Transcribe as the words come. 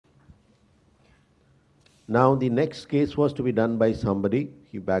Now, the next case was to be done by somebody.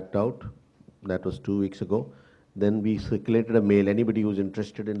 He backed out. That was 2 weeks ago. Then we circulated a mail, anybody who's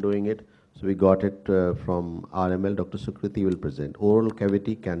interested in doing it. So we got it from RML. Dr. Sukriti will present. Oral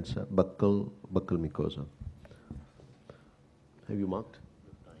cavity cancer, buccal mucosa. Have you marked?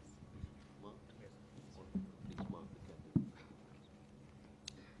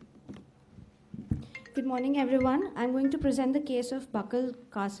 Good morning, everyone. I'm going to present the case of buccal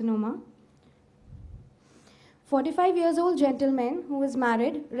carcinoma. 45-year-old gentleman who was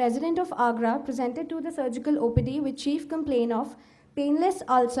married, resident of Agra, presented to the surgical OPD with chief complaint of painless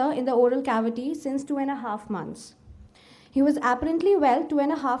ulcer in the oral cavity since 2.5 months. He was apparently well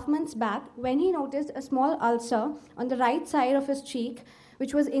 2.5 months back when he noticed a small ulcer on the right side of his cheek,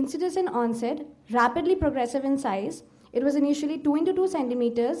 which was insidious in onset, rapidly progressive in size. It was initially 2 into 2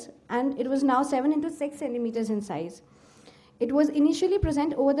 centimeters, and it was now 7 into 6 centimeters in size. It was initially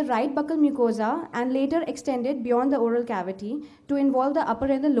present over the right buccal mucosa and later extended beyond the oral cavity to involve the upper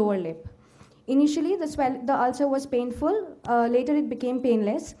and the lower lip. Initially, the ulcer was painful. Later, it became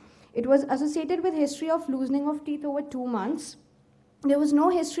painless. It was associated with history of loosening of teeth over 2 months. There was no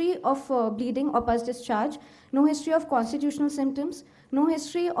history of bleeding or pus discharge, no history of constitutional symptoms, no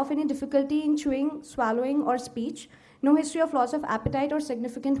history of any difficulty in chewing, swallowing, or speech, no history of loss of appetite or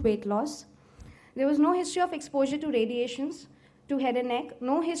significant weight loss. There was no history of exposure to radiations, to head and neck,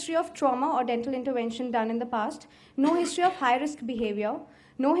 no history of trauma or dental intervention done in the past, no history of high-risk behavior,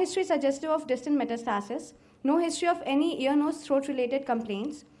 no history suggestive of distant metastasis, no history of any ear, nose, throat-related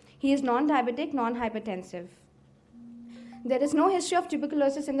complaints. He is non-diabetic, non-hypertensive. There is no history of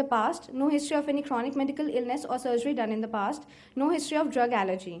tuberculosis in the past, no history of any chronic medical illness or surgery done in the past, no history of drug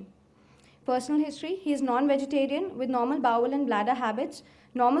allergy. Personal history: he is non-vegetarian with normal bowel and bladder habits,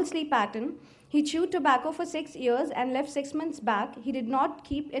 normal sleep pattern. He chewed tobacco for 6 years and left 6 months back. He did not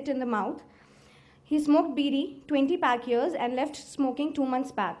keep it in the mouth. He smoked bidi 20 pack years and left smoking 2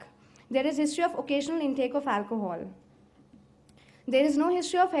 months back. There is history of occasional intake of alcohol. There is no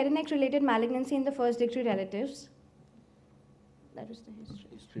history of head and neck related malignancy in the first degree relatives. That was the history.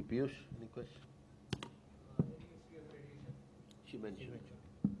 History, Piyush, any question? She mentioned.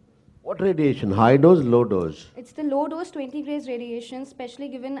 What radiation? High dose, low dose? It's the low dose 20 grays radiation, specially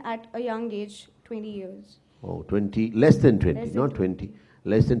given at a young age, 20 years. Oh, 20, less than 20, Less than not 20.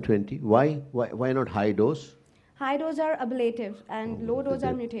 Less than 20. Why not high dose? High dose are ablative and low dose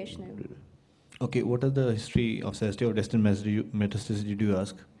are mutational. Okay, what are the history of cystectomy or distant metastasis did you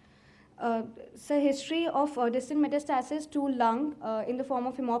ask? So history of distant metastasis to lung in the form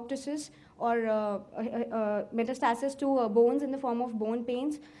of hemoptysis or metastasis to bones in the form of bone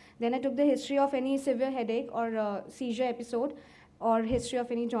pains. Then I took the history of any severe headache or seizure episode or history of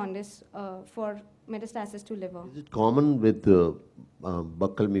any jaundice for metastasis to liver. Is it common with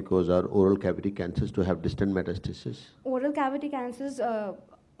buccal mucosa or oral cavity cancers to have distant metastasis? Oral cavity cancers,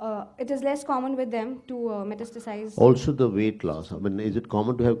 it is less common with them to metastasize. Also the weight loss. I mean, is it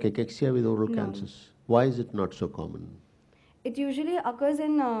common to have cachexia with oral No. cancers? Why is it not so common? It usually occurs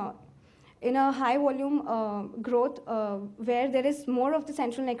in a high volume growth where there is more of the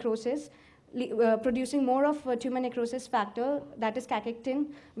central necrosis, producing more of tumor necrosis factor, that is cachectin,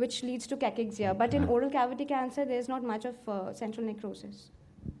 which leads to cachexia. But in oral cavity cancer, there is not much of central necrosis.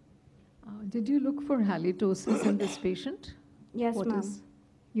 Did you look for halitosis in this patient? Yes, What ma'am. is-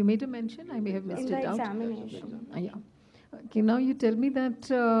 You made a mention? I may have missed In it the out. examination. Yeah. Okay, now you tell me that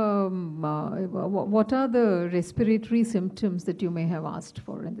what are the respiratory symptoms that you may have asked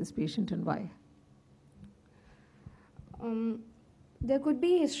for in this patient and why? There could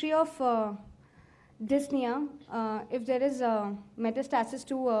be history of dyspnea if there is metastasis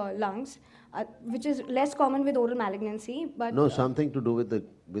to lungs, which is less common with oral malignancy. But No, something to do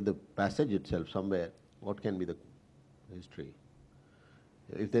with the passage itself somewhere. What can be the history?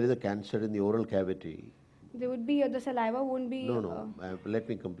 If there is a cancer in the oral cavity, there would be the saliva won't be. no. Let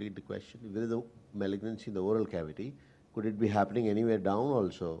me complete the question. If there is a malignancy in the oral cavity, could it be happening anywhere down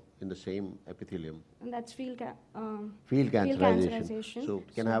also in the same epithelium? And that's field Field cancerization. cancerization. So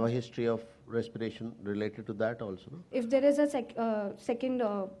can have a history of respiration related to that also, no? If there is a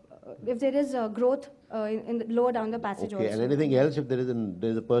if there is a growth in the lower down the passage Okay, also. and anything else, if there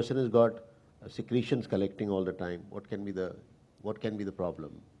is a person has got secretions collecting all the time, what can be the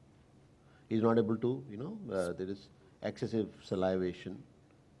problem? He's not able to, there is excessive salivation.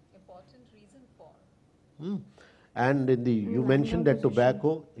 Important reason for? And you mentioned that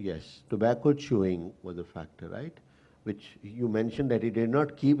tobacco chewing was a factor, right? Which you mentioned that he did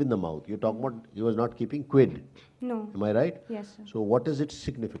not keep in the mouth. You're talking about he was not keeping quid. No. Am I right? Yes, sir. So what is its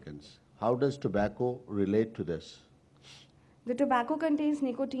significance? How does tobacco relate to this? The tobacco contains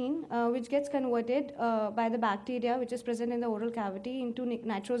nicotine, which gets converted by the bacteria which is present in the oral cavity into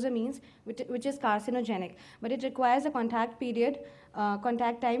nitrosamines, which is carcinogenic. But it requires a contact period,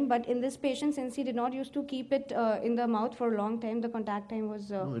 contact time. But in this patient, since he did not used to keep it in the mouth for a long time, the contact time was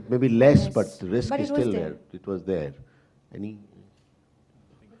No, it may be less, less. but the risk But is it was still there. there. It was there. Any?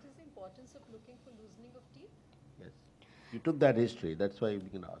 What is the importance of looking for loosening of teeth? Yes. You took that history. That's why we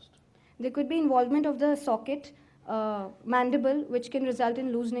can ask. There could be involvement of the socket, mandible, which can result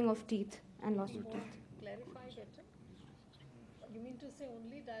in loosening of teeth and loss of teeth. Clarify better. You mean to say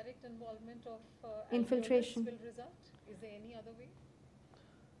only direct involvement of Infiltration. alveolus will result? Is there any other way?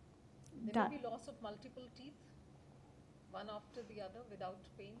 There Di- may be loss of multiple teeth, one after the other without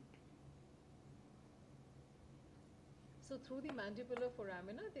pain. So through the mandibular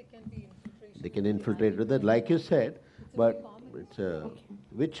foramina, there can be infiltration. They can into the infiltrate with it, mandible. like you said, It's a but very common it's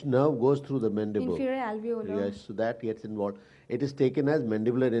which nerve goes through the mandible? Inferior alveolar. Yes, so that gets involved. It is taken as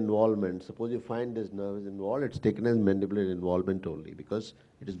mandibular involvement. Suppose you find this nerve is involved, it's taken as mandibular involvement only because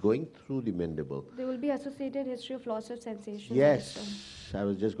it is going through the mandible. There will be associated history of loss of sensation. Yes, I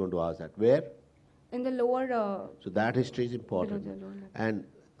was just going to ask that. Where? In the lower, So that history is important. Below the lower lip. And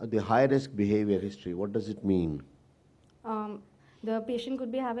the high risk behavior history, what does it mean? the patient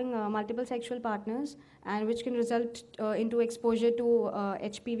could be having multiple sexual partners, and which can result into exposure to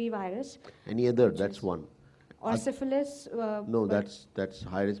HPV virus Any other? That's one. or syphilis. No, but that's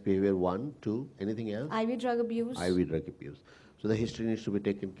high risk behavior 1, 2. Anything else? IV drug abuse. IV drug abuse. So the history needs to be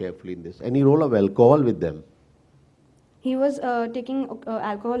taken carefully in this. Any role of alcohol with them? He was taking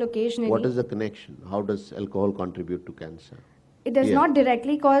alcohol occasionally. What is the connection? How does alcohol contribute to cancer? It does Yeah. not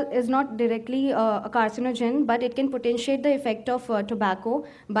directly is not directly a carcinogen, but it can potentiate the effect of tobacco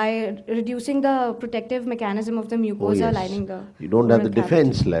by reducing the protective mechanism of the mucosa lining the. You don't have oral the cavity.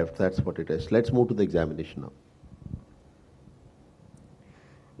 defense left. That's what it is. Let's move to the examination now.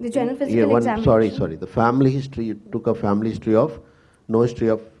 The general physical Yeah, examination. sorry. The family history, you took a family history of, no history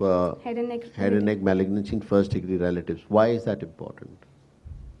of Head and neck. head and neck malignancy in first degree relatives. Why is that important?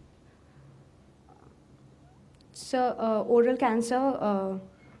 So, oral cancer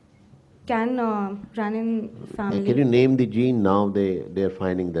can run in family. Can you name the gene now? They are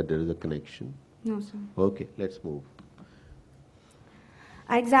finding that there is a connection. No, sir. Okay, let's move.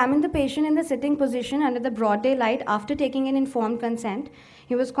 I examined the patient in the sitting position under the broad daylight after taking an informed consent.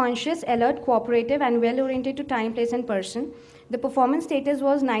 He was conscious, alert, cooperative, and well oriented to time, place, and person. The performance status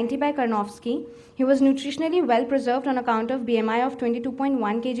was 90 by Karnofsky. He was nutritionally well preserved on account of BMI of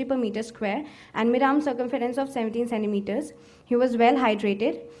 22.1 kg per meter square and mid-arm circumference of 17 centimeters. He was well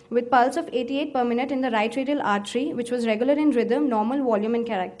hydrated, with pulse of 88 per minute in the right radial artery, which was regular in rhythm, normal volume, and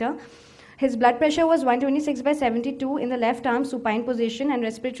character. His blood pressure was 126 by 72 in the left arm supine position, and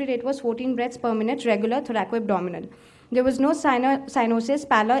respiratory rate was 14 breaths per minute, regular thoracoabdominal. There was no cyanosis,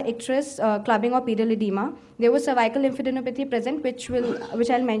 pallor, icterus, clubbing, or pedal edema. There was cervical lymphadenopathy present, which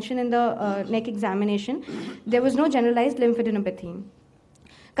I'll mention in the neck examination. There was no generalized lymphadenopathy.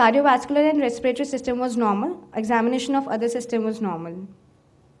 Cardiovascular and respiratory system was normal. Examination of other system was normal.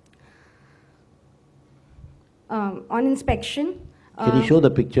 On inspection, Can you show the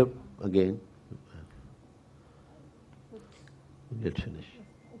picture again? Let's finish.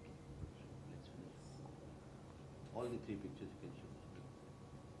 All the three pictures you can show.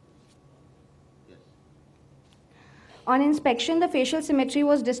 Yes. On inspection, the facial symmetry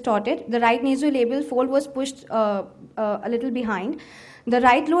was distorted. The right nasolabial fold was pushed a little behind. The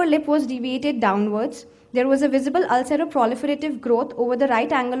right lower lip was deviated downwards. There was a visible ulceroproliferative growth over the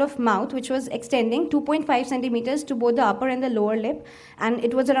right angle of mouth, which was extending 2.5 centimeters to both the upper and the lower lip, and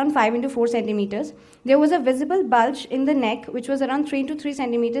it was around 5 into 4 centimeters. There was a visible bulge in the neck, which was around 3 into 3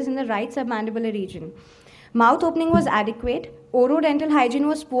 centimeters in the right submandibular region. Mouth opening was adequate. Orodental hygiene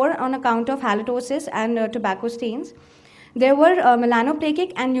was poor on account of halitosis and tobacco stains. There were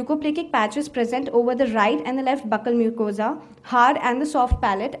melanoplakic and leukoplakic patches present over the right and the left buccal mucosa, hard and the soft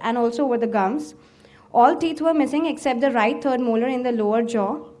palate, and also over the gums. All teeth were missing except the right third molar in the lower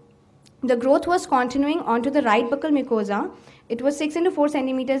jaw. The growth was continuing onto the right buccal mucosa. It was 6 into 4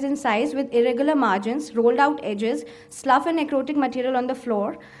 centimeters in size with irregular margins, rolled out edges, slough and necrotic material on the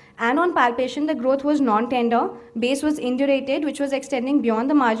floor. And on palpation, the growth was non-tender, base was indurated, which was extending beyond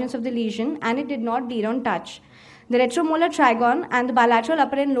the margins of the lesion, and it did not bleed on touch. The retromolar trigon and the bilateral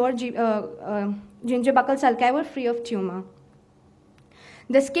upper and lower gingibuccal sulci were free of tumor.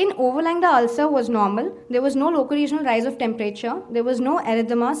 The skin overlying the ulcer was normal. There was no locoregional rise of temperature. There was no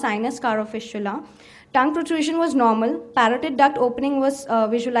erythema, sinus, scar, or fistula. Tongue protrusion was normal. Parotid duct opening was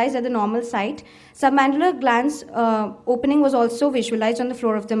visualized at the normal site. Submandibular glands opening was also visualized on the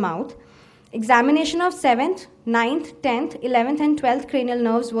floor of the mouth. Examination of 7th, 9th, 10th, 11th, and 12th cranial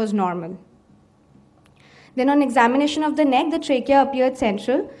nerves was normal. Then on examination of the neck, the trachea appeared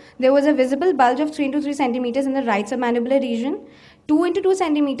central. There was a visible bulge of 3 to 3 centimeters in the right submandibular region. 2 into 2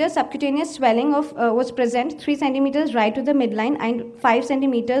 centimeters subcutaneous swelling was present, 3 centimeters right to the midline and 5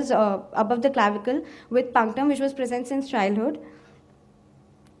 centimeters above the clavicle with punctum, which was present since childhood.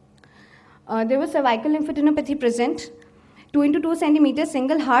 There was cervical lymphadenopathy present. 2 into 2 centimeters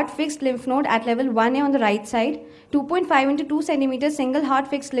single heart fixed lymph node at level 1A on the right side. 2.5 into 2 centimeters single heart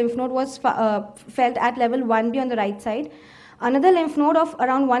fixed lymph node was felt at level 1B on the right side. Another lymph node of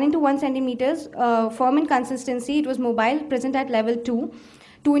around 1 into 1 centimeters, firm in consistency, it was mobile, present at level 2.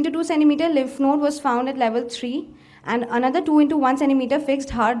 2 into 2 centimeter lymph node was found at level 3. And another 2 into 1 centimeter fixed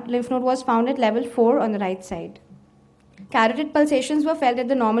hard lymph node was found at level 4 on the right side. Carotid pulsations were felt at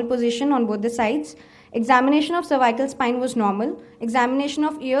the normal position on both the sides. Examination of cervical spine was normal. Examination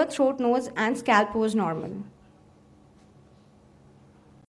of ear, throat, nose, and scalp was normal.